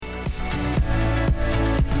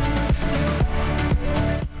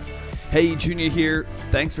Hey, Junior here.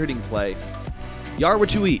 Thanks for hitting play. You are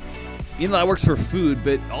what you eat. You know, that works for food,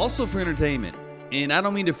 but also for entertainment. And I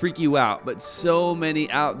don't mean to freak you out, but so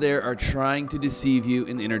many out there are trying to deceive you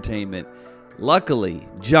in entertainment. Luckily,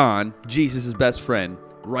 John, Jesus' best friend,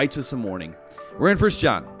 writes us some warning. We're in 1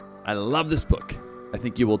 John. I love this book. I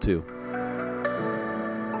think you will too.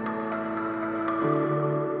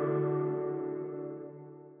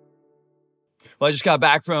 Well, I just got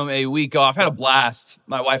back from a week off. Had a blast.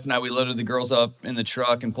 My wife and I, we loaded the girls up in the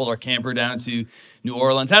truck and pulled our camper down to New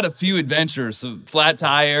Orleans. Had a few adventures, so flat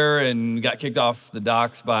tire, and got kicked off the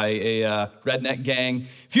docks by a redneck gang.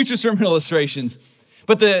 Future sermon illustrations.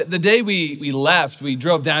 But the day we left, we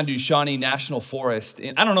drove down to Shawnee National Forest.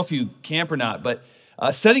 And I don't know if you camp or not, but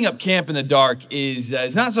setting up camp in the dark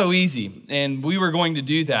is not so easy. And we were going to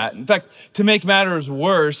do that. In fact, to make matters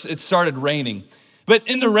worse, it started raining. But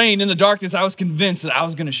in the rain, in the darkness, I was convinced that I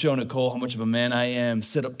was going to show Nicole how much of a man I am,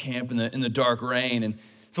 set up camp in the dark rain. And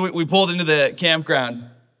so we pulled into the campground,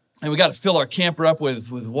 and we got to fill our camper up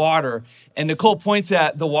with water. And Nicole points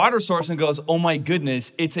at the water source and goes, "Oh my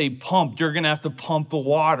goodness, it's a pump. You're going to have to pump the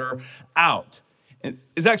water out." And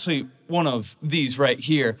it's actually one of these right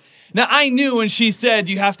here. Now, I knew when she said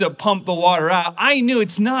you have to pump the water out, I knew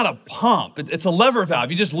it's not a pump. It's a lever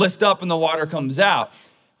valve. You just lift up and the water comes out.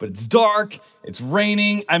 But it's dark, it's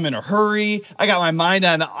raining, I'm in a hurry, I got my mind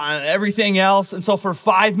on everything else. And so for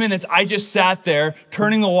 5 minutes, I just sat there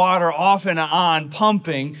turning the water off and on,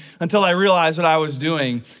 pumping, until I realized what I was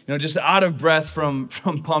doing, just out of breath from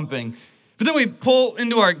pumping. But then we pull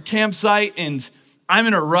into our campsite and I'm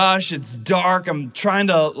in a rush, it's dark, I'm trying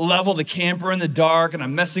to level the camper in the dark and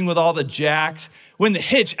I'm messing with all the jacks. When the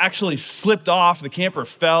hitch actually slipped off, the camper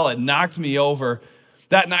fell, it knocked me over.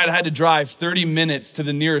 That night, I had to drive 30 minutes to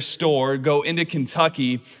the nearest store, go into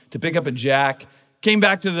Kentucky to pick up a jack, came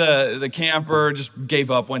back to the camper, just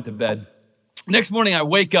gave up, went to bed. Next morning, I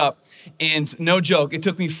wake up, and no joke, it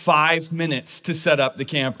took me 5 minutes to set up the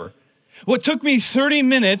camper. What took me 30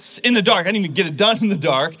 minutes in the dark, I didn't even get it done in the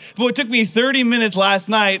dark, but what took me 30 minutes last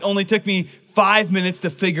night only took me 5 minutes to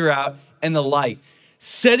figure out in the light.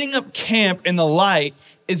 Setting up camp in the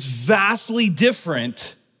light is vastly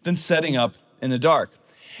different than setting up in the dark.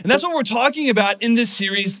 And that's what we're talking about in this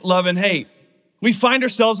series, Love and Hate. We find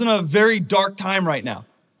ourselves in a very dark time right now.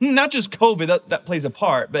 Not just COVID, that plays a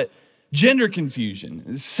part, but gender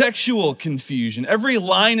confusion, sexual confusion. Every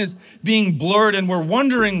line is being blurred and we're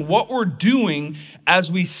wondering what we're doing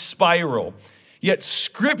as we spiral. Yet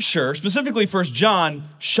Scripture, specifically 1 John,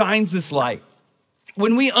 shines this light.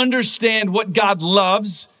 When we understand what God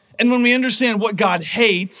loves and when we understand what God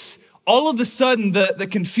hates, all of a sudden, the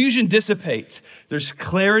confusion dissipates. There's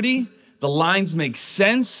clarity, the lines make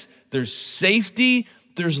sense, there's safety,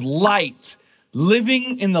 there's light.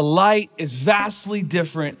 Living in the light is vastly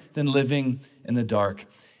different than living in the dark.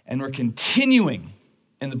 And we're continuing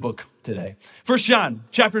in the book today. 1 John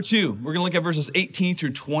chapter 2, we're gonna look at verses 18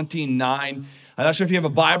 through 29. I'm not sure if you have a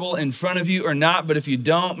Bible in front of you or not, but if you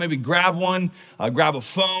don't, maybe grab one, grab a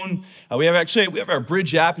phone. We have our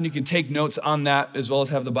Bridge app, and you can take notes on that as well as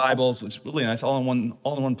have the Bibles, which is really nice, all in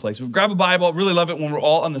one place. So grab a Bible. Really love it when we're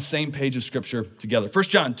all on the same page of Scripture together. 1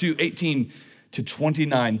 John 2, 18 to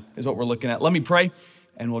 29 is what we're looking at. Let me pray,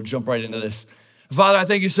 and we'll jump right into this. Father, I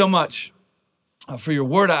thank you so much for your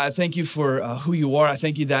word. I thank you for who you are. I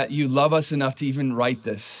thank you that you love us enough to even write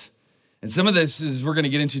this. And some of this is we're going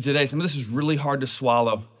to get into today. Some of this is really hard to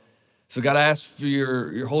swallow. So God, I ask for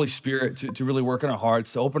your Holy Spirit to really work on our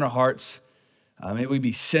hearts, to open our hearts. May we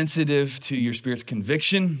be sensitive to your Spirit's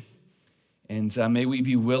conviction. And may we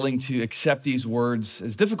be willing to accept these words,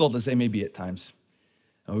 as difficult as they may be at times.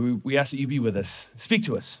 We ask that you be with us. Speak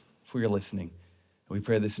to us for your listening. We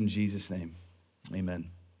pray this in Jesus' name.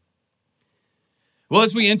 Amen. Well,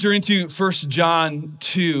 as we enter into 1 John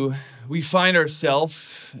 2, we find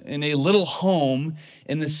ourselves in a little home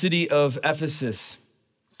in the city of Ephesus.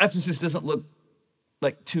 Ephesus doesn't look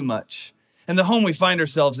like too much. And the home we find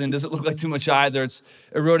ourselves in doesn't look like too much either. It's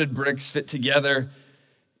eroded bricks fit together.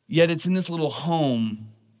 Yet it's in this little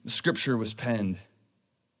home the Scripture was penned.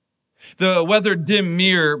 The weathered dim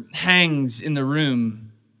mirror hangs in the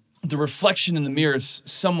room. The reflection in the mirror is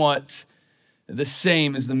somewhat the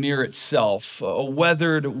same as the mirror itself. A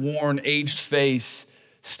weathered, worn, aged face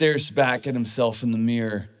stares back at himself in the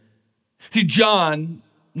mirror. See, John,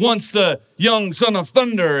 once the young son of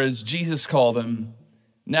thunder, as Jesus called him,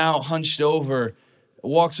 now hunched over,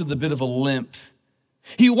 walks with a bit of a limp.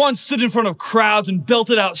 He once stood in front of crowds and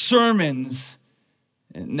belted out sermons,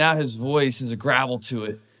 and now his voice has a gravel to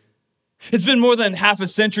it. It's been more than half a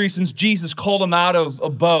century since Jesus called him out of a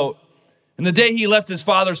boat. And the day he left his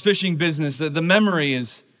father's fishing business, the memory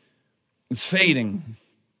is It's fading,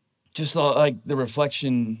 just like the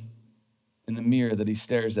reflection in the mirror that he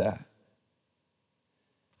stares at.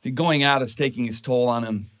 The going out is taking its toll on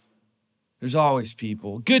him. There's always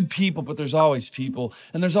people, good people, but there's always people.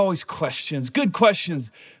 And there's always questions, good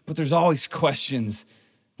questions, but there's always questions.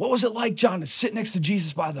 What was it like, John, to sit next to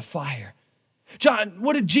Jesus by the fire? John,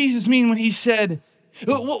 what did Jesus mean when he said,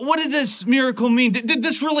 what did this miracle mean? Did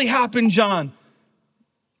this really happen, John?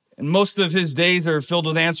 And most of his days are filled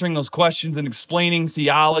with answering those questions and explaining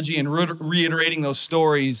theology and reiterating those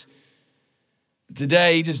stories.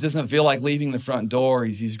 Today, he just doesn't feel like leaving the front door.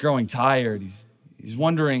 He's growing tired. He's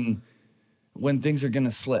wondering when things are going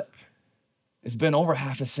to slip. It's been over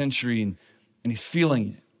half a century, and he's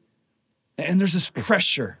feeling it. And there's this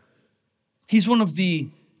pressure. He's one of the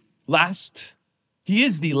last, he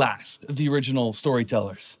is the last of the original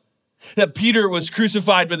storytellers. That Peter was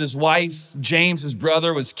crucified with his wife, James, his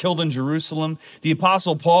brother, was killed in Jerusalem. The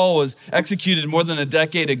Apostle Paul was executed more than a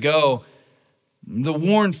decade ago. The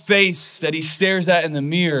worn face that he stares at in the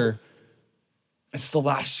mirror, it's the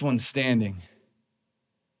last one standing.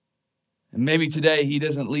 And maybe today he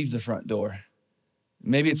doesn't leave the front door.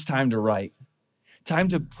 Maybe it's time to write. Time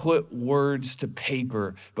to put words to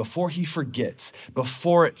paper before he forgets,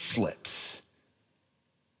 before it slips.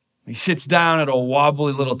 He sits down at a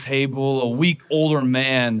wobbly little table. A weak older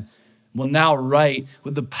man will now write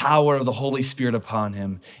with the power of the Holy Spirit upon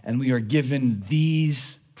him. And we are given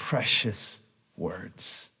these precious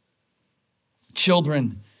words.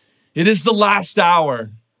 Children, it is the last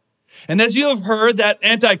hour. And as you have heard that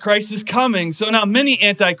Antichrist is coming, so now many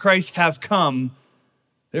Antichrists have come.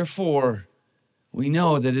 Therefore, we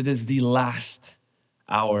know that it is the last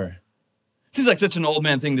hour. Seems like such an old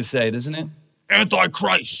man thing to say, doesn't it?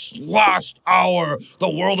 Antichrist, last hour. The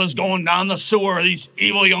world is going down the sewer, these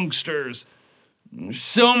evil youngsters. There's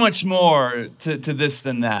so much more to this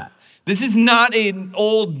than that. This is not an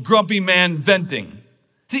old grumpy man venting.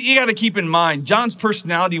 See, you got to keep in mind, John's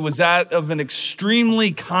personality was that of an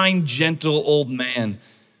extremely kind, gentle old man.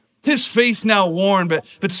 His face now worn,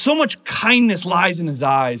 but so much kindness lies in his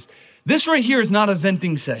eyes. This right here is not a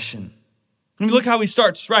venting session. I mean, look how he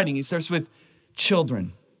starts writing. He starts with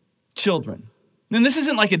children. And this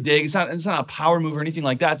isn't like a dig. It's not a power move or anything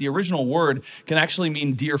like that. The original word can actually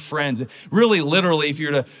mean dear friends. Really, literally, if you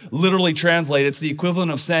were to literally translate, it's the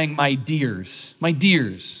equivalent of saying my dears, my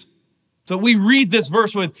dears. So we read this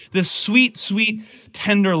verse with this sweet, sweet,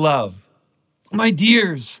 tender love. My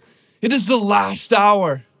dears, it is the last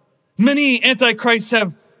hour. Many antichrists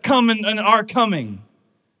have come and are coming.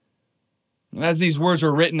 And as these words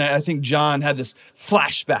were written, I think John had this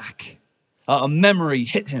flashback. A memory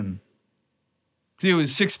hit him. It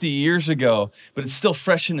was 60 years ago, but it's still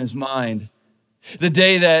fresh in his mind. The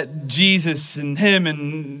day that Jesus and him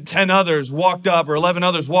and 10 others walked up, or 11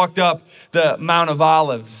 others walked up the Mount of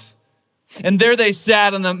Olives. And there they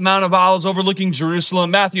sat on the Mount of Olives overlooking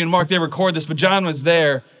Jerusalem. Matthew and Mark, they record this, but John was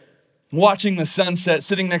there watching the sunset,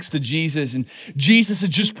 sitting next to Jesus. And Jesus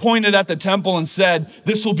had just pointed at the temple and said,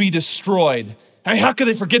 this will be destroyed. I mean, how could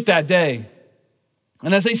they forget that day?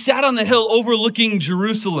 And as they sat on the hill overlooking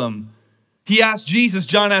Jerusalem,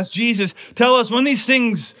 John asked Jesus, tell us when these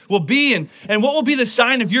things will be and what will be the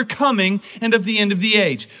sign of your coming and of the end of the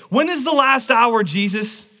age. When is the last hour,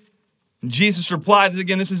 Jesus? And Jesus replied,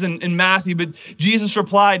 again, this is in Matthew, but Jesus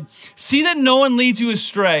replied, see that no one leads you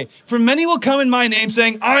astray. For many will come in my name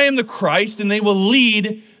saying, I am the Christ, and they will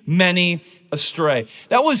lead many astray.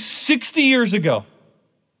 That was 60 years ago.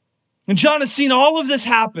 And John has seen all of this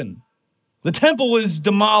happen. The temple was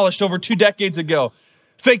demolished over 2 decades ago.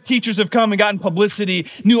 Fake teachers have come and gotten publicity.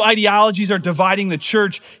 New ideologies are dividing the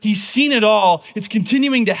church. He's seen it all. It's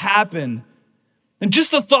continuing to happen. And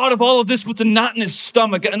just the thought of all of this puts a knot in his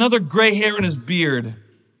stomach, another gray hair in his beard.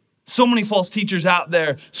 So many false teachers out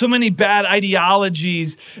there. So many bad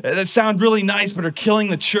ideologies that sound really nice but are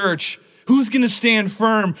killing the church. Who's going to stand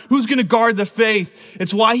firm? Who's going to guard the faith?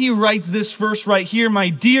 It's why he writes this verse right here. My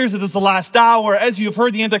dears, it is the last hour. As you have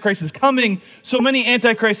heard, the Antichrist is coming. So many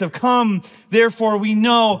Antichrists have come. Therefore, we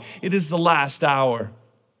know it is the last hour.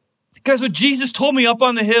 Guys, what Jesus told me up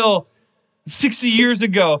on the hill 60 years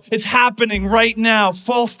ago, it's happening right now.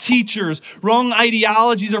 False teachers, wrong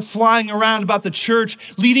ideologies are flying around about the church,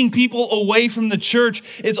 leading people away from the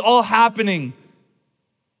church. It's all happening.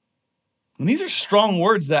 And these are strong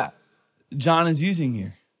words that John is using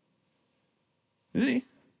here. Isn't he?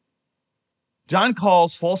 John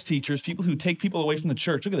calls false teachers, people who take people away from the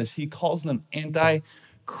church. Look at this. He calls them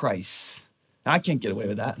antichrists. Now, I can't get away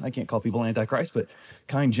with that. I can't call people antichrist, but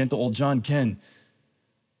kind, gentle old John can.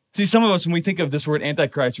 See, some of us, when we think of this word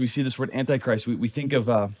antichrist, we see this word antichrist, we think of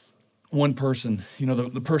one person,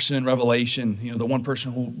 the person in Revelation, the one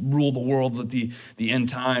person who ruled the world at the end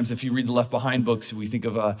times. If you read the Left Behind books, we think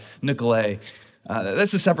of Nicolay.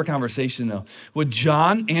 That's a separate conversation, though. With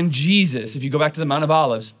John and Jesus, if you go back to the Mount of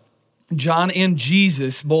Olives, John and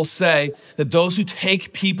Jesus both say that those who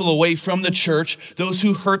take people away from the church, those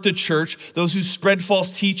who hurt the church, those who spread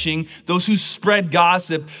false teaching, those who spread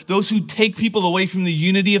gossip, those who take people away from the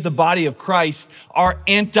unity of the body of Christ are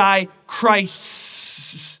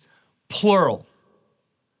antichrists, plural.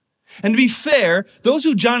 And to be fair, those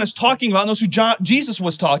who John is talking about, and those who Jesus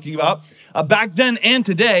was talking about back then and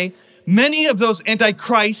today, many of those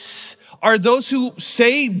antichrists are those who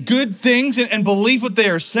say good things and believe what they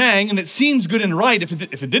are saying, and it seems good and right. If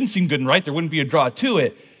it didn't seem good and right, there wouldn't be a draw to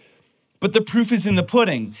it. But the proof is in the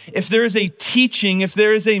pudding. If there is a teaching, if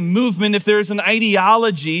there is a movement, if there is an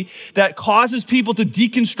ideology that causes people to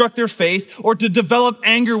deconstruct their faith or to develop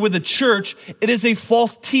anger with the church, it is a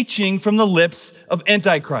false teaching from the lips of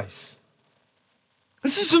Antichrist.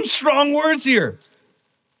 This is some strong words here.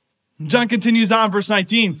 John continues on, verse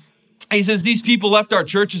 19. He says, these people left our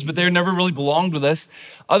churches, but they never really belonged with us.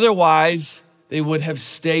 Otherwise, they would have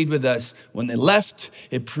stayed with us. When they left,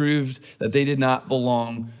 it proved that they did not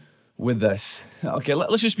belong with us. Okay,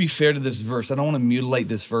 let's just be fair to this verse. I don't want to mutilate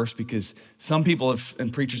this verse because some people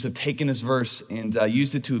and preachers have taken this verse and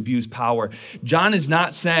used it to abuse power. John is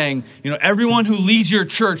not saying, everyone who leaves your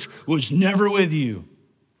church was never with you.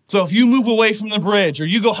 So if you move away from the bridge or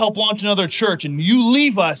you go help launch another church and you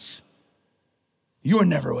leave us, you were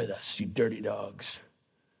never with us, you dirty dogs.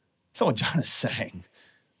 That's not what John is saying.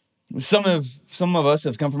 Some of us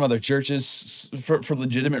have come from other churches for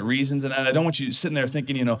legitimate reasons, and I don't want you sitting there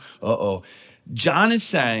thinking, John is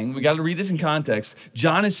saying, we got to read this in context.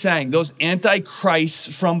 John is saying those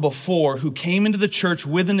antichrists from before who came into the church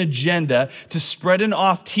with an agenda to spread an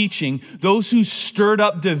off teaching, those who stirred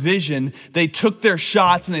up division, they took their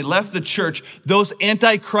shots and they left the church. Those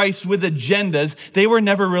antichrists with agendas, they were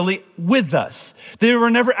never really with us. They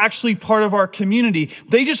were never actually part of our community.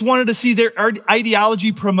 They just wanted to see their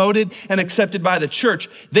ideology promoted and accepted by the church.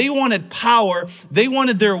 They wanted power. They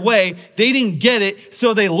wanted their way. They didn't get it,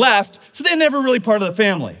 so they left. So they're never really part of the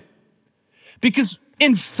family. Because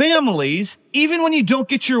in families, even when you don't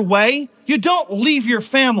get your way, you don't leave your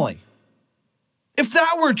family. If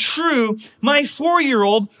that were true, my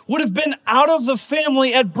 4-year-old would have been out of the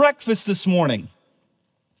family at breakfast this morning.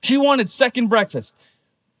 She wanted second breakfast.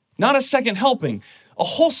 Not a second helping, a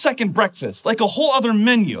whole second breakfast, like a whole other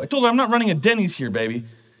menu. I told her, I'm not running a Denny's here, baby.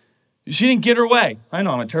 She didn't get her way. I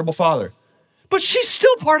know, I'm a terrible father. But she's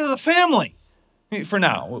still part of the family. For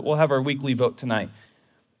now, we'll have our weekly vote tonight.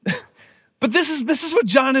 But this is what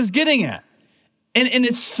John is getting at. And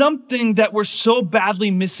it's something that we're so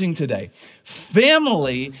badly missing today.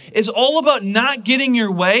 Family is all about not getting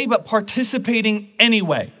your way, but participating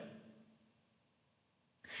anyway.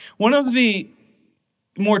 One of the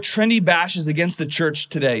more trendy bashes against the church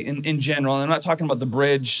today in general, and I'm not talking about the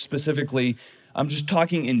bridge specifically, I'm just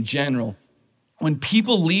talking in general. When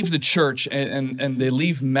people leave the church and they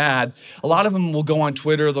leave mad, a lot of them will go on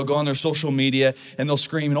Twitter, they'll go on their social media, and they'll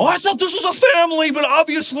scream, I thought this was a family, but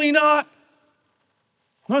obviously not.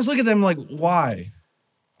 And I was looking at them like, why?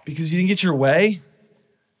 Because you didn't get your way?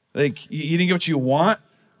 Like, you didn't get what you want?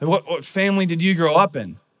 Like, what family did you grow up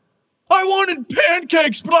in? I wanted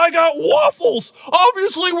pancakes, but I got waffles.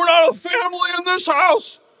 Obviously, we're not a family in this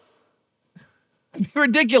house.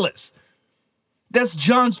 Ridiculous. That's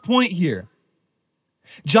John's point here.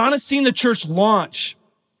 John has seen the church launch.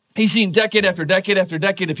 He's seen decade after decade after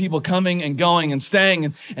decade of people coming and going and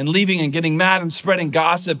staying and leaving and getting mad and spreading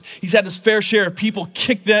gossip. He's had his fair share of people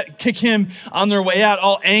kick him on their way out,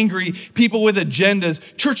 all angry, people with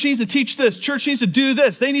agendas. Church needs to teach this. Church needs to do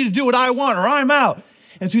this. They need to do what I want or I'm out.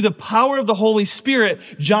 And through the power of the Holy Spirit,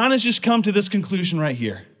 John has just come to this conclusion right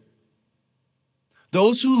here.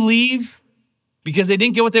 Those who leave because they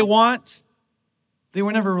didn't get what they want, they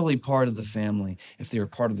were never really part of the family. If they were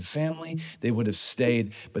part of the family, they would have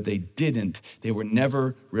stayed, but they didn't. They were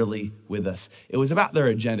never really with us. It was about their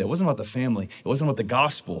agenda. It wasn't about the family. It wasn't about the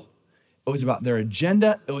gospel. It was about their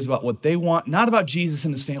agenda. It was about what they want, not about Jesus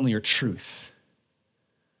and his family or truth.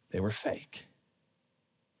 They were fake.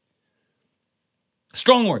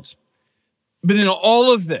 Strong words. But in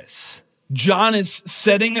all of this, John is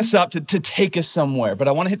setting us up to take us somewhere. But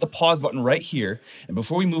I want to hit the pause button right here. And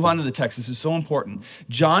before we move on to the text, this is so important.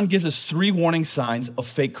 John gives us 3 warning signs of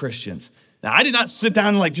fake Christians. Now, I did not sit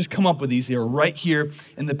down and just come up with these. They are right here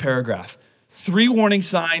in the paragraph. 3 warning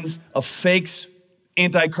signs of fakes,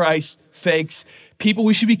 antichrist, fakes, people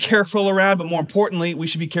we should be careful around. But more importantly, we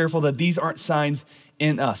should be careful that these aren't signs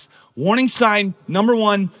in us. Warning sign number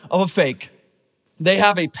one of a fake. They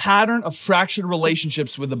have a pattern of fractured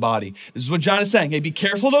relationships with the body. This is what John is saying. Hey, be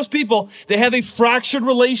careful of those people. They have a fractured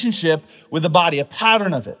relationship with the body, a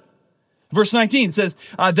pattern of it. Verse 19 says,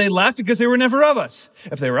 they left because they were never of us.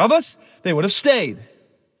 If they were of us, they would have stayed.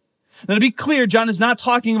 Now, to be clear, John is not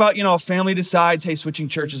talking about, a family decides, hey, switching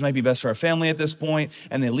churches might be best for our family at this point,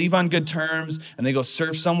 and they leave on good terms, and they go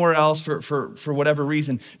serve somewhere else for whatever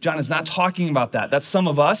reason. John is not talking about that. That's some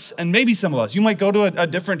of us, and maybe some of us. You might go to a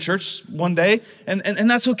different church one day, and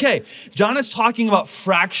that's okay. John is talking about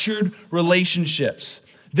fractured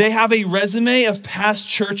relationships. They have a resume of past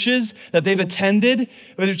churches that they've attended,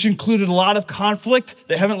 which included a lot of conflict.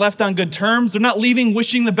 They haven't left on good terms. They're not leaving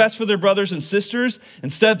wishing the best for their brothers and sisters.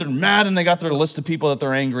 Instead, they're mad and they got their list of people that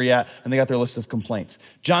they're angry at and they got their list of complaints.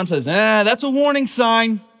 John says, that's a warning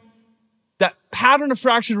sign. That pattern of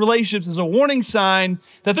fractured relationships is a warning sign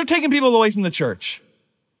that they're taking people away from the church.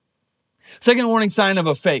 Second warning sign of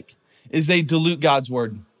a fake is they dilute God's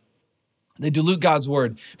word. They dilute God's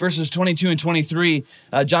word. Verses 22 and 23,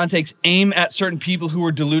 John takes aim at certain people who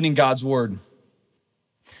are diluting God's word.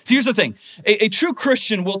 So here's the thing. A true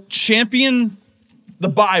Christian will champion the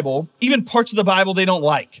Bible, even parts of the Bible they don't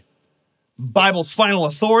like. Bible's final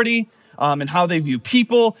authority, and how they view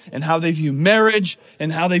people, and how they view marriage,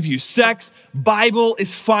 and how they view sex. Bible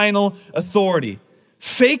is final authority.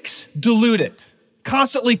 Fakes dilute it.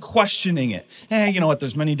 Constantly questioning it. You know what?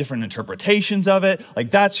 There's many different interpretations of it.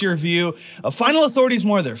 Like, that's your view. Final authority is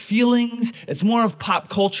more of their feelings. It's more of pop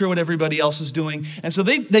culture, what everybody else is doing. And so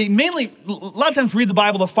they mainly, a lot of times, read the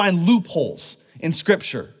Bible to find loopholes in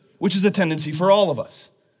Scripture, which is a tendency for all of us.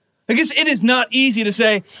 I guess it is not easy to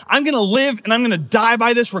say, I'm going to live and I'm going to die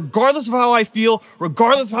by this, regardless of how I feel,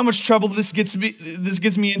 regardless of how much trouble this gets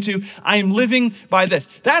me into. I am living by this.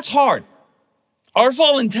 That's hard. Our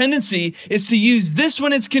fallen tendency is to use this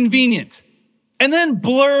when it's convenient and then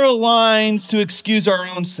blur lines to excuse our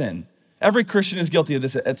own sin. Every Christian is guilty of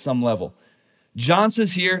this at some level. John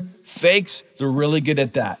says here, fakes, they're really good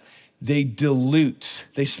at that. They dilute.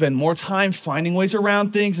 They spend more time finding ways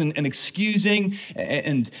around things and excusing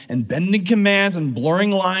and bending commands and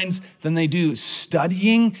blurring lines than they do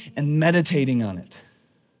studying and meditating on it.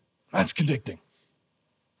 That's convicting.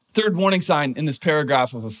 Third warning sign in this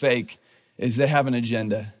paragraph of a fake is they have an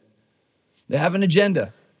agenda. They have an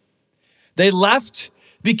agenda. They left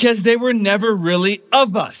because they were never really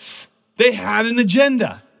of us. They had an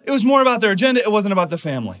agenda. It was more about their agenda. It wasn't about the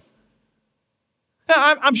family.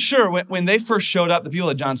 Now, I'm sure when they first showed up, the people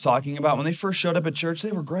that John's talking about, when they first showed up at church,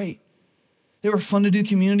 they were great. They were fun to do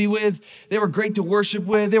community with. They were great to worship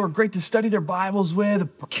with. They were great to study their Bibles with.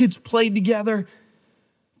 The kids played together.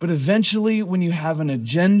 But eventually, when you have an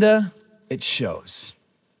agenda, it shows.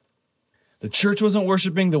 The church wasn't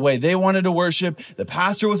worshiping the way they wanted to worship. The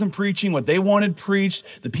pastor wasn't preaching what they wanted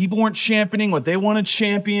preached. The people weren't championing what they wanted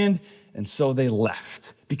championed. And so they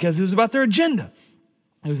left because it was about their agenda.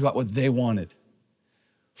 It was about what they wanted.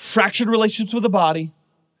 Fractured relationships with the body,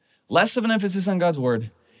 less of an emphasis on God's word,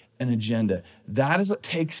 an agenda. That is what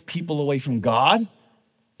takes people away from God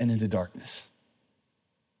and into darkness.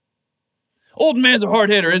 Old man's a hard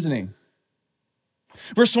hitter, isn't he?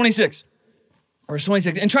 Verse 26.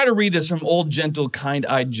 And try to read this from old, gentle,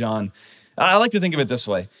 kind-eyed John. I like to think of it this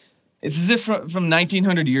way. It's as if from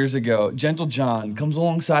 1900 years ago, gentle John comes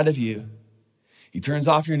alongside of you. He turns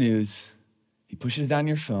off your news. He pushes down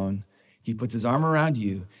your phone. He puts his arm around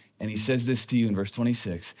you, and he says this to you in verse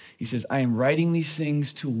 26. He says, I am writing these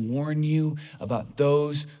things to warn you about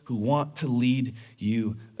those who want to lead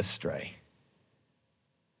you astray.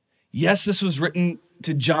 Yes, this was written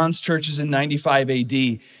to John's churches in 95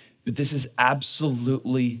 AD, but this is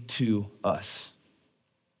absolutely to us.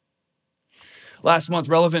 Last month,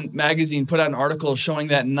 Relevant Magazine put out an article showing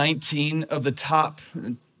that 19 of the top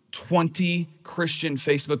 20 Christian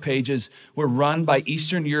Facebook pages were run by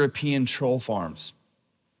Eastern European troll farms.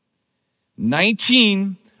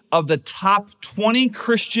 19 of the top 20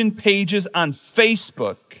 Christian pages on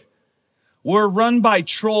Facebook were run by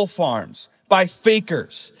troll farms, by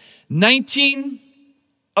fakers. 19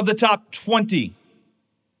 of the top 20.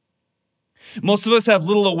 Most of us have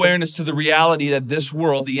little awareness to the reality that this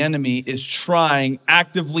world, the enemy, is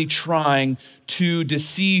actively trying to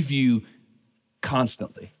deceive you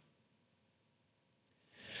constantly.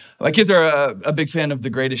 My kids are a big fan of The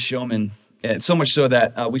Greatest Showman, and so much so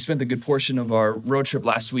that we spent a good portion of our road trip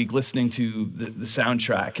last week listening to the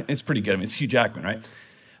soundtrack. It's pretty good. I mean, it's Hugh Jackman, right?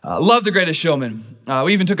 Love The Greatest Showman.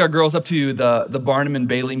 We even took our girls up to the Barnum and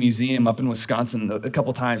Bailey Museum up in Wisconsin a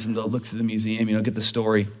couple times and to look through the museum, get the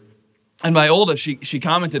story. And my oldest, she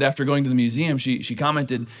commented after going to the museum, she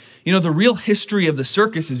commented, the real history of the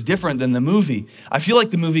circus is different than the movie. I feel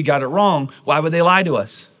like the movie got it wrong. Why would they lie to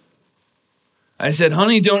us? I said,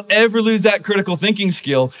 honey, don't ever lose that critical thinking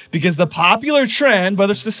skill, because the popular trend,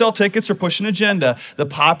 whether it's to sell tickets or push an agenda, the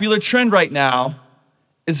popular trend right now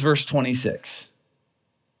is verse 26.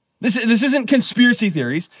 This isn't conspiracy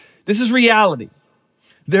theories. This is reality.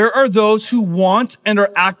 There are those who want and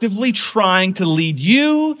are actively trying to lead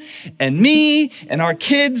you and me and our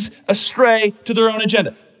kids astray to their own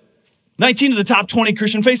agenda. 19 of the top 20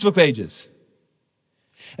 Christian Facebook pages.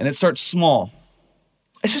 And it starts small.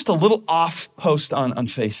 It's just a little off post on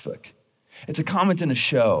Facebook. It's a comment in a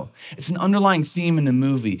show. It's an underlying theme in a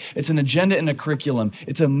movie. It's an agenda in a curriculum.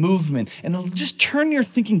 It's a movement. And it'll just turn your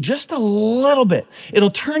thinking just a little bit. It'll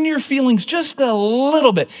turn your feelings just a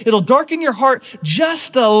little bit. It'll darken your heart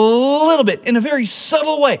just a little bit in a very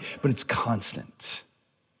subtle way, but it's constant.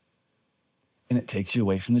 And it takes you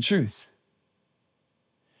away from the truth.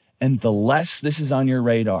 And the less this is on your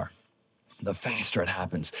radar, the faster it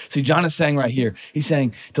happens. See, John is saying right here, he's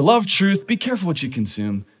saying, to love truth, be careful what you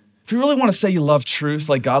consume. If you really want to say you love truth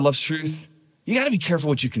like God loves truth, you got to be careful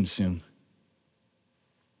what you consume.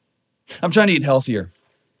 I'm trying to eat healthier.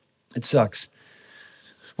 It sucks.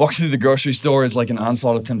 Walking through the grocery store is like an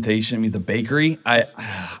onslaught of temptation. I mean, the bakery, I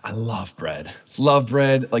love bread. Love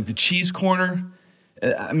bread, like the cheese corner.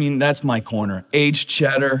 I mean, that's my corner. Aged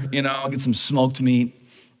cheddar, I'll get some smoked meat.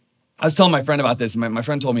 I was telling my friend about this. My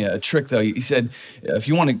friend told me a trick, though. He said, if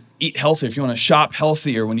you want to eat healthy, if you want to shop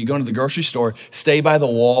healthier, when you go into the grocery store, stay by the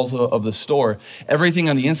walls of the store. Everything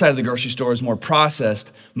on the inside of the grocery store is more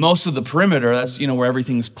processed. Most of the perimeter, that's where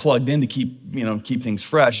everything's plugged in to keep things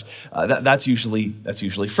fresh. That's usually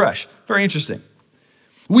fresh. Very interesting.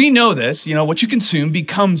 We know this. What you consume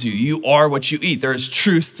becomes you. You are what you eat. There is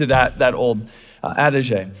truth to that old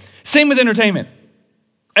adage. Same with entertainment.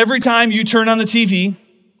 Every time you turn on the TV,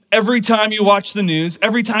 every time you watch the news,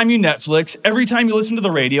 every time you Netflix, every time you listen to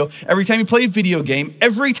the radio, every time you play a video game,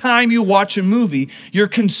 every time you watch a movie, you're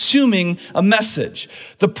consuming a message.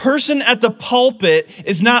 The person at the pulpit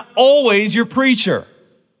is not always your preacher.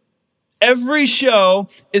 Every show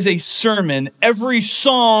is a sermon. Every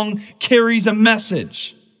song carries a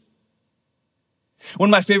message. One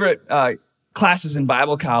of my favorite classes in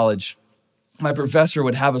Bible college, my professor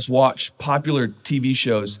would have us watch popular TV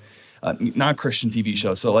shows, non-Christian TV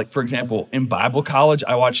shows. So like, for example, in Bible college,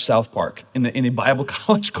 I watched South Park in a Bible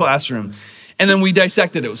college classroom. And then we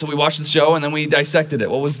dissected it. So we watched the show and then we dissected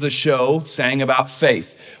it. What was the show saying about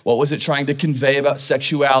faith? What was it trying to convey about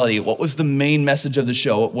sexuality? What was the main message of the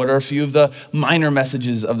show? What are a few of the minor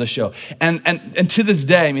messages of the show? And to this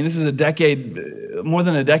day, I mean, this is more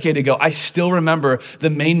than a decade ago, I still remember the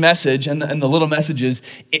main message and the little messages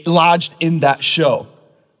lodged in that show.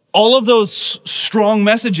 All of those strong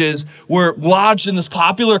messages were lodged in this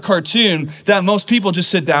popular cartoon that most people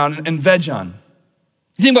just sit down and veg on.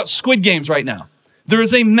 You think about Squid Games right now. There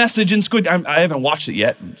is a message in Squid. I haven't watched it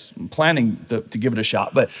yet. I'm planning to give it a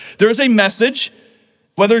shot. But there is a message,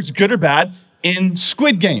 whether it's good or bad, in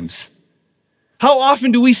Squid Games. How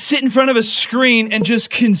often do we sit in front of a screen and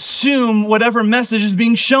just consume whatever message is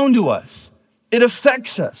being shown to us? It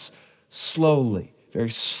affects us slowly.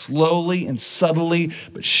 Very slowly and subtly,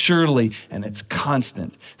 but surely, and it's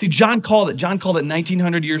constant. See, John called it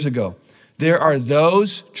 1900 years ago. There are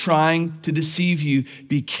those trying to deceive you.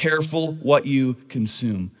 Be careful what you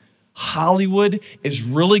consume. Hollywood is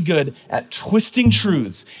really good at twisting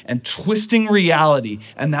truths and twisting reality,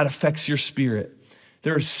 and that affects your spirit.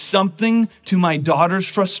 There is something to my daughter's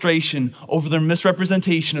frustration over their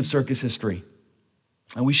misrepresentation of circus history,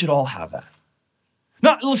 and we should all have that.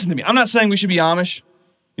 Now, listen to me. I'm not saying we should be Amish,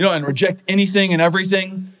 and reject anything and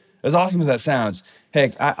everything. As awesome as that sounds,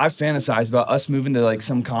 heck, I fantasize about us moving to like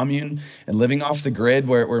some commune and living off the grid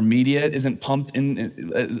where media isn't pumped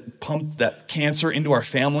that cancer into our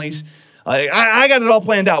families. I got it all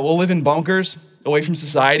planned out. We'll live in bunkers away from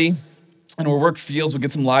society, and we'll work fields. We'll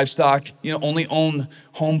get some livestock. Only own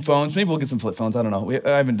home phones. Maybe we'll get some flip phones. I don't know.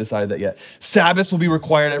 I haven't decided that yet. Sabbaths will be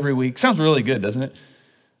required every week. Sounds really good, doesn't it?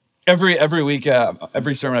 Every week,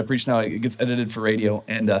 every sermon I preach now, it gets edited for radio,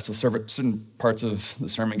 and so certain parts of the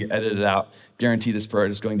sermon get edited out. Guarantee this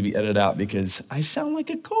part is going to be edited out because I sound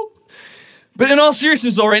like a cult. But in all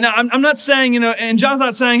seriousness, though, right now, I'm not saying, and John's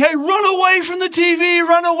not saying, hey, run away from the TV,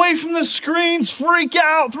 run away from the screens, freak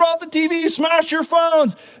out, throw out the TV, smash your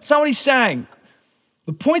phones. That's not what he's saying.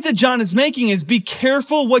 The point that John is making is be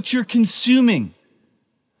careful what you're consuming.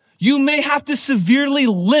 You may have to severely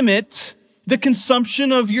limit the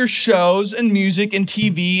consumption of your shows and music and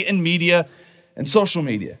TV and media and social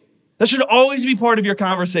media. That should always be part of your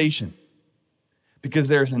conversation. Because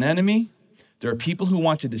there's an enemy. There are people who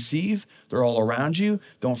want to deceive. They're all around you.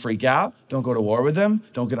 Don't freak out. Don't go to war with them.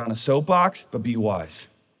 Don't get on a soapbox, but be wise.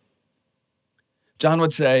 John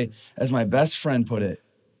would say, as my best friend put it,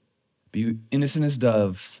 be innocent as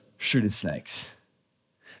doves, shrewd as snakes.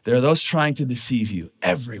 There are those trying to deceive you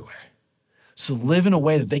everywhere. So live in a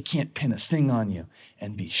way that they can't pin a thing on you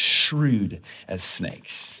and be shrewd as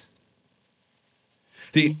snakes.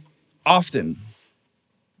 Often,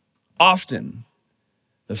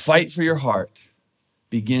 the fight for your heart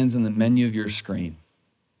begins in the menu of your screen.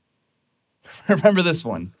 Remember this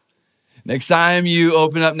one. Next time you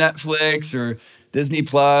open up Netflix or Disney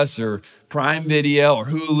Plus or Prime Video or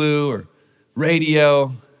Hulu or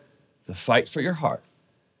radio, the fight for your heart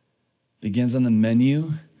begins on the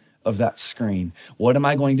menu of that screen. What am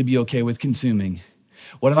I going to be okay with consuming?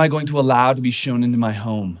 What am I going to allow to be shown into my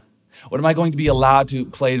home? What am I going to be allowed to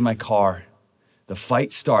play in my car? The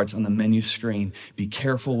fight starts on the menu screen. Be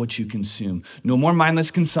careful what you consume. No more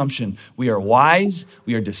mindless consumption. We are wise.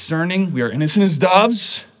 We are discerning. We are innocent as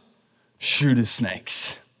doves, shrewd as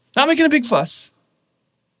snakes. Not making a big fuss,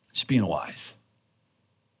 just being wise.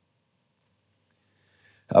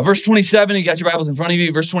 Verse 27, you got your Bibles in front of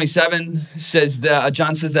you. Verse 27 says that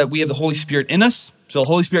John says that we have the Holy Spirit in us. So the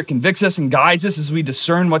Holy Spirit convicts us and guides us as we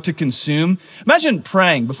discern what to consume. Imagine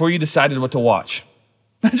praying before you decided what to watch.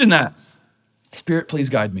 Imagine that. Spirit, please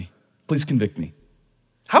guide me. Please convict me.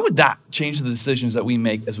 How would that change the decisions that we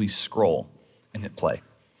make as we scroll and hit play?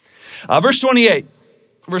 Verse 28,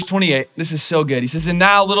 this is so good. He says, and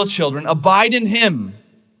now, little children, abide in him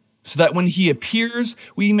so that when he appears,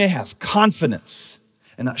 we may have confidence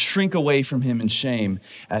and not shrink away from him in shame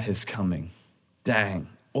at his coming. Dang,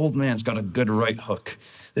 old man's got a good right hook.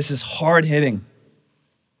 This is hard hitting.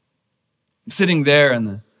 I'm sitting there in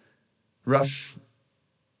the rough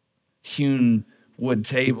hewn wood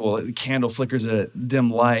table. The candle flickers a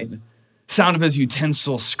dim light. Sound of his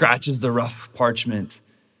utensil scratches the rough parchment.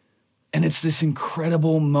 And it's this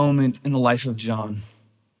incredible moment in the life of John.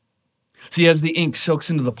 See, as the ink soaks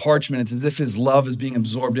into the parchment, it's as if his love is being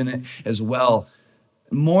absorbed in it as well.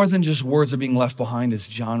 More than just words are being left behind, as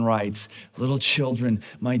John writes, little children,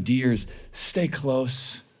 my dears, stay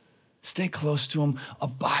close. Stay close to him.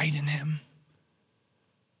 Abide in him.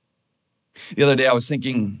 The other day I was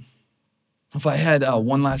thinking, if I had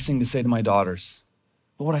one last thing to say to my daughters,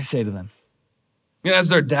 what would I say to them? You know, as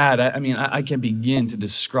their dad, I can't begin to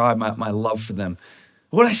describe my love for them.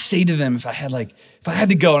 What would I say to them if I had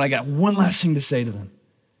to go and I got one last thing to say to them?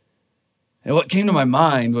 And what came to my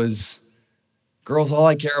mind was, girls, all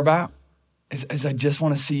I care about is I just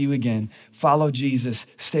want to see you again. Follow Jesus,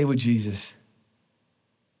 stay with Jesus.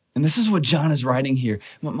 And this is what John is writing here.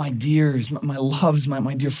 My dears, my loves,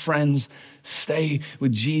 my dear friends, stay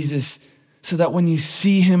with Jesus so that when you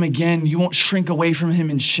see him again, you won't shrink away from him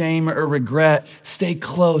in shame or regret. Stay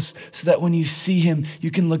close so that when you see him, you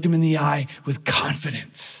can look him in the eye with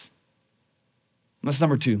confidence. And that's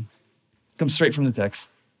number 2. Comes straight from the text.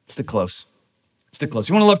 Stick close. Stick close.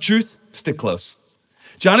 You want to love truth? Stick close.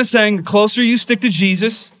 John is saying the closer you stick to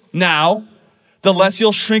Jesus now, the less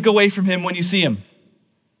you'll shrink away from him when you see him.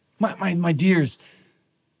 My dears,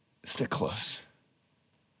 stick close.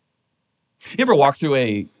 You ever walk through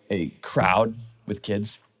a crowd with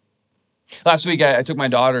kids? Last week, I took my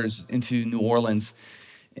daughters into New Orleans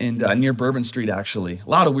and near Bourbon Street, actually. A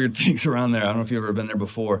lot of weird things around there. I don't know if you've ever been there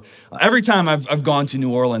before. Every time I've gone to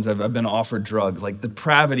New Orleans, I've been offered drugs. Like,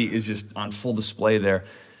 depravity is just on full display there.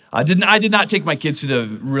 I did not take my kids to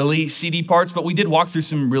the really seedy parts, but we did walk through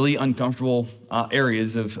some really uncomfortable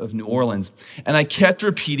areas of New Orleans. And I kept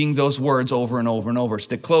repeating those words over and over and over.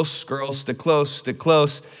 Stick close, girls, stick close, stick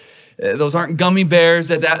close. Those aren't gummy bears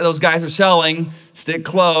that those guys are selling. Stick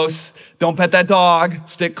close. Don't pet that dog.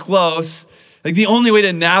 Stick close. Like, the only way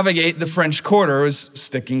to navigate the French Quarter is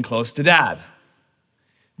sticking close to dad.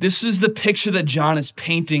 This is the picture that John is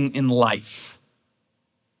painting in life.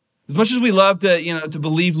 As much as we love to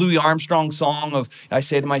believe Louis Armstrong's song of "I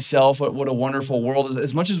Say to Myself, what a wonderful world,"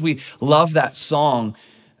 as much as we love that song,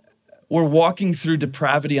 we're walking through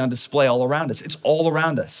depravity on display all around us. It's all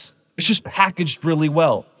around us. It's just packaged really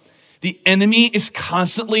well. The enemy is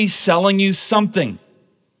constantly selling you something.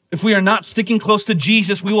 If we are not sticking close to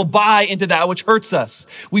Jesus, we will buy into that which hurts us.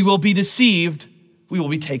 We will be deceived. We will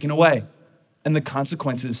be taken away. And the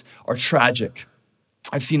consequences are tragic.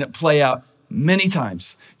 I've seen it play out many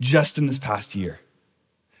times just in this past year.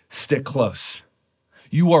 Stick close.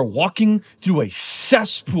 You are walking through a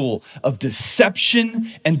cesspool of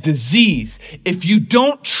deception and disease. If you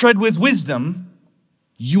don't tread with wisdom,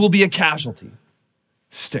 you will be a casualty.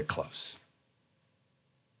 Stick close.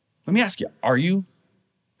 Let me ask you, are you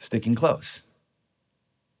sticking close?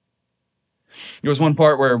 There was one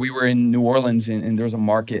part where we were in New Orleans and there was a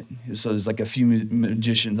market. So there's like a few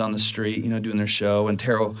magicians on the street, doing their show, and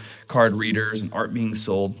tarot card readers and art being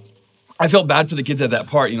sold. I felt bad for the kids at that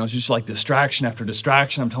part. It's just like distraction after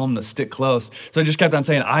distraction. I'm telling them to stick close. So I just kept on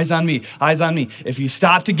saying, eyes on me, eyes on me. If you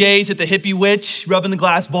stop to gaze at the hippie witch rubbing the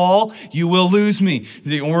glass ball, you will lose me.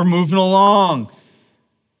 We're moving along.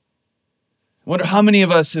 I wonder how many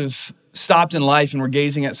of us have stopped in life and we're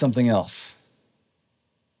gazing at something else.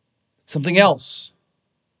 Something else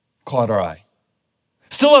caught our eye.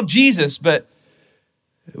 Still love Jesus, but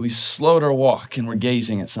we slowed our walk and we're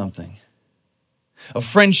gazing at something. A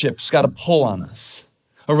friendship's got a pull on us.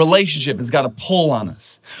 A relationship has got a pull on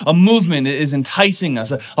us. A movement is enticing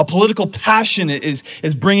us. A political passion is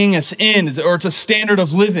bringing us in, or it's a standard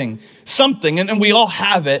of living. Something, and we all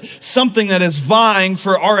have it, something that is vying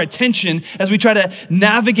for our attention as we try to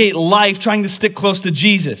navigate life trying to stick close to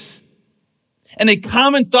Jesus. And a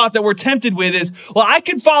common thought that we're tempted with is, well, I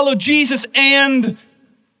could follow Jesus and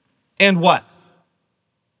what?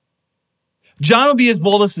 John would be as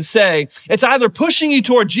bold as to say, it's either pushing you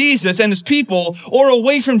toward Jesus and his people or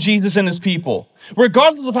away from Jesus and his people.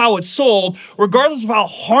 Regardless of how it's sold, regardless of how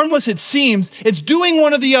harmless it seems, it's doing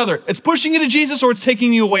one or the other. It's pushing you to Jesus or it's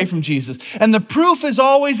taking you away from Jesus. And the proof is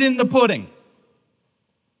always in the pudding.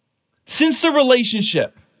 Since the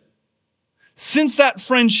relationship, since that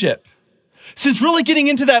friendship, since really getting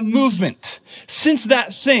into that movement, since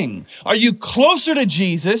that thing, are you closer to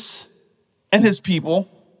Jesus and his people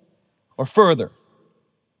or further?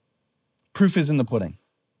 Proof is in the pudding.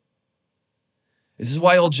 This is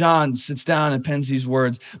why old John sits down and pens these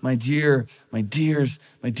words. My dear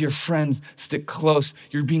friends, stick close.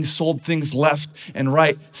 You're being sold things left and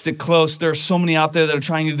right. Stick close. There are so many out there that are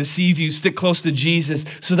trying to deceive you. Stick close to Jesus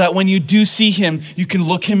so that when you do see him, you can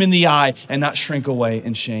look him in the eye and not shrink away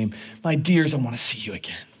in shame. My dears, I want to see you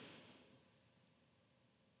again.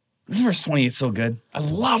 This verse 20 is so good. I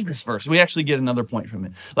love this verse. We actually get another point from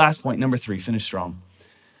it. Last point, number 3, finish strong.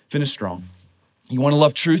 Finish strong. You want to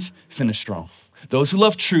love truth? Finish strong. Those who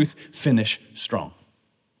love truth finish strong.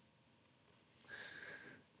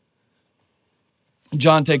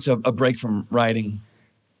 John takes a break from writing.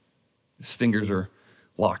 His fingers are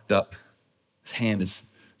locked up. His hand is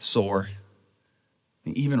sore.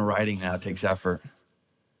 Even writing now takes effort.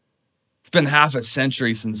 It's been half a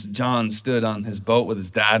century since John stood on his boat with his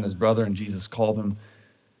dad and his brother, and Jesus called him.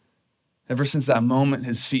 Ever since that moment,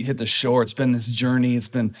 his feet hit the shore, it's been this journey. It's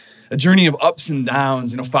been a journey of ups and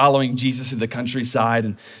downs, following Jesus to the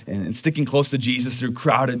countryside and sticking close to Jesus through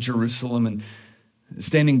crowded Jerusalem and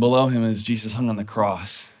standing below him as Jesus hung on the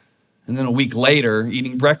cross. And then a week later,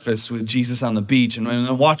 eating breakfast with Jesus on the beach and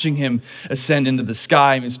then watching him ascend into the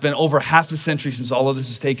sky. It's been over half a century since all of this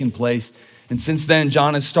has taken place. And since then,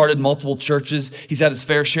 John has started multiple churches. He's had his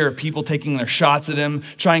fair share of people taking their shots at him,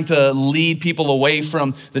 trying to lead people away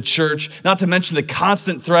from the church, not to mention the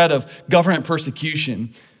constant threat of government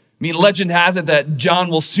persecution. Legend has it that John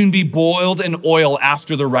will soon be boiled in oil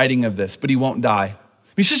after the writing of this, but he won't die.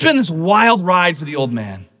 It's just been this wild ride for the old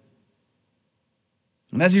man.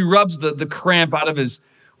 And as he rubs the cramp out of his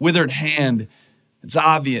withered hand, it's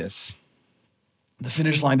obvious the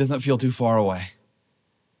finish line doesn't feel too far away.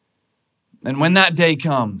 And when that day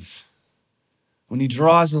comes, when he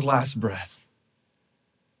draws his last breath,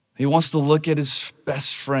 he wants to look at his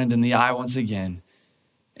best friend in the eye once again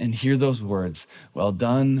and hear those words, well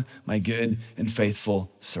done, my good and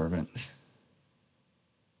faithful servant.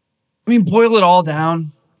 Boil it all down.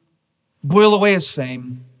 Boil away his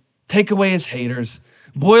fame. Take away his haters.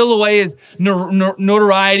 Boil away his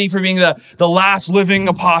notoriety for being the last living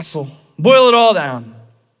apostle. Boil it all down.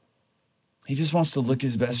 He just wants to look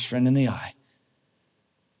his best friend in the eye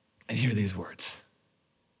and hear these words.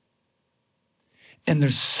 And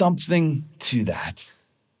there's something to that.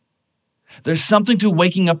 There's something to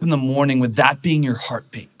waking up in the morning with that being your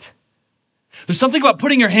heartbeat. There's something about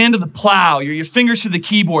putting your hand to the plow, your fingers to the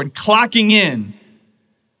keyboard, clocking in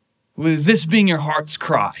with this being your heart's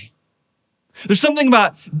cry. There's something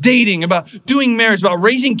about dating, about doing marriage, about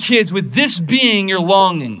raising kids with this being your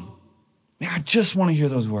longing. I just want to hear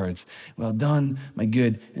those words. Well done, my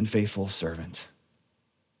good and faithful servant.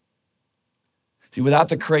 See, without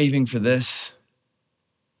the craving for this,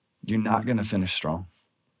 you're not going to finish strong.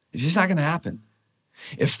 It's just not going to happen.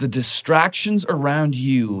 If the distractions around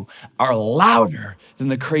you are louder than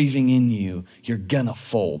the craving in you, you're going to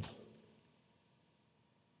fold.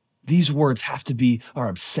 These words have to be our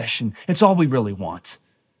obsession. It's all we really want.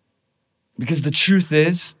 Because the truth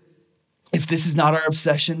is, if this is not our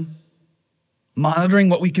obsession, monitoring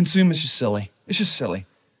what we consume is just silly. It's just silly.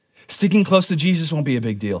 Sticking close to Jesus won't be a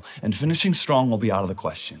big deal, and finishing strong will be out of the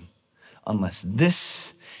question. unless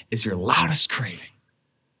this is your loudest craving.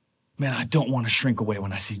 Man, I don't want to shrink away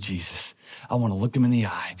when I see Jesus. I want to look him in the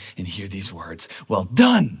eye and hear these words. Well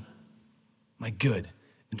done, my good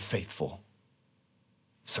and faithful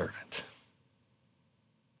servant.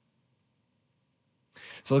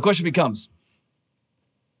 So the question becomes,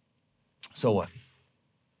 so what?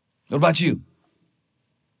 What about you?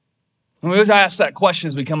 When we always ask that question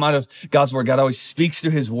as we come out of God's word, God always speaks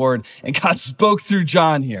through his word, and God spoke through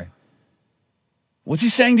John here. What's he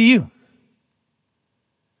saying to you?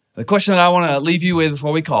 The question that I want to leave you with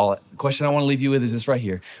before we call it, the question I want to leave you with is this right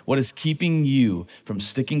here. What is keeping you from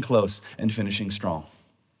sticking close and finishing strong?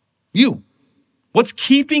 You. What's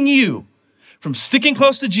keeping you from sticking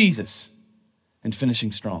close to Jesus and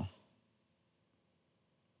finishing strong?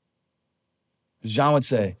 As John would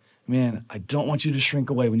say, man, I don't want you to shrink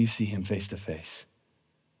away when you see him face to face.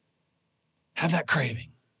 Have that craving.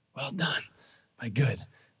 Well done, my good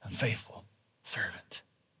and faithful servant.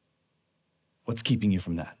 What's keeping you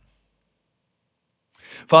from that?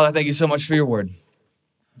 Father, I thank you so much for your word.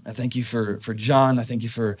 I thank you for John. I thank you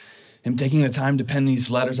for him taking the time to pen these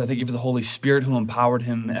letters. I thank you for the Holy Spirit who empowered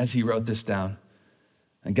him as he wrote this down.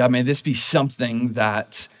 And God, may this be something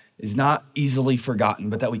that is not easily forgotten,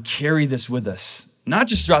 but that we carry this with us, not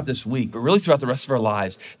just throughout this week, but really throughout the rest of our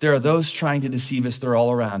lives. There are those trying to deceive us. They're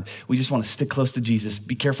all around. We just want to stick close to Jesus.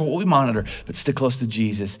 Be careful what we monitor, but stick close to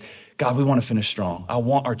Jesus. God, we want to finish strong. I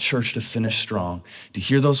want our church to finish strong, to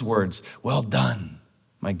hear those words, well done,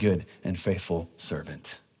 my good and faithful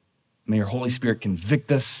servant. May your Holy Spirit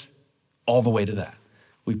convict us all the way to that.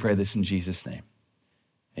 We pray this in Jesus' name.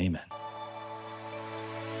 Amen.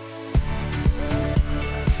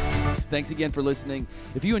 Thanks again for listening.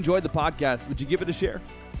 If you enjoyed the podcast, would you give it a share?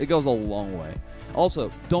 It goes a long way.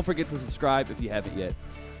 Also, don't forget to subscribe if you haven't yet.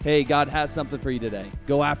 Hey, God has something for you today.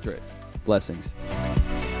 Go after it. Blessings.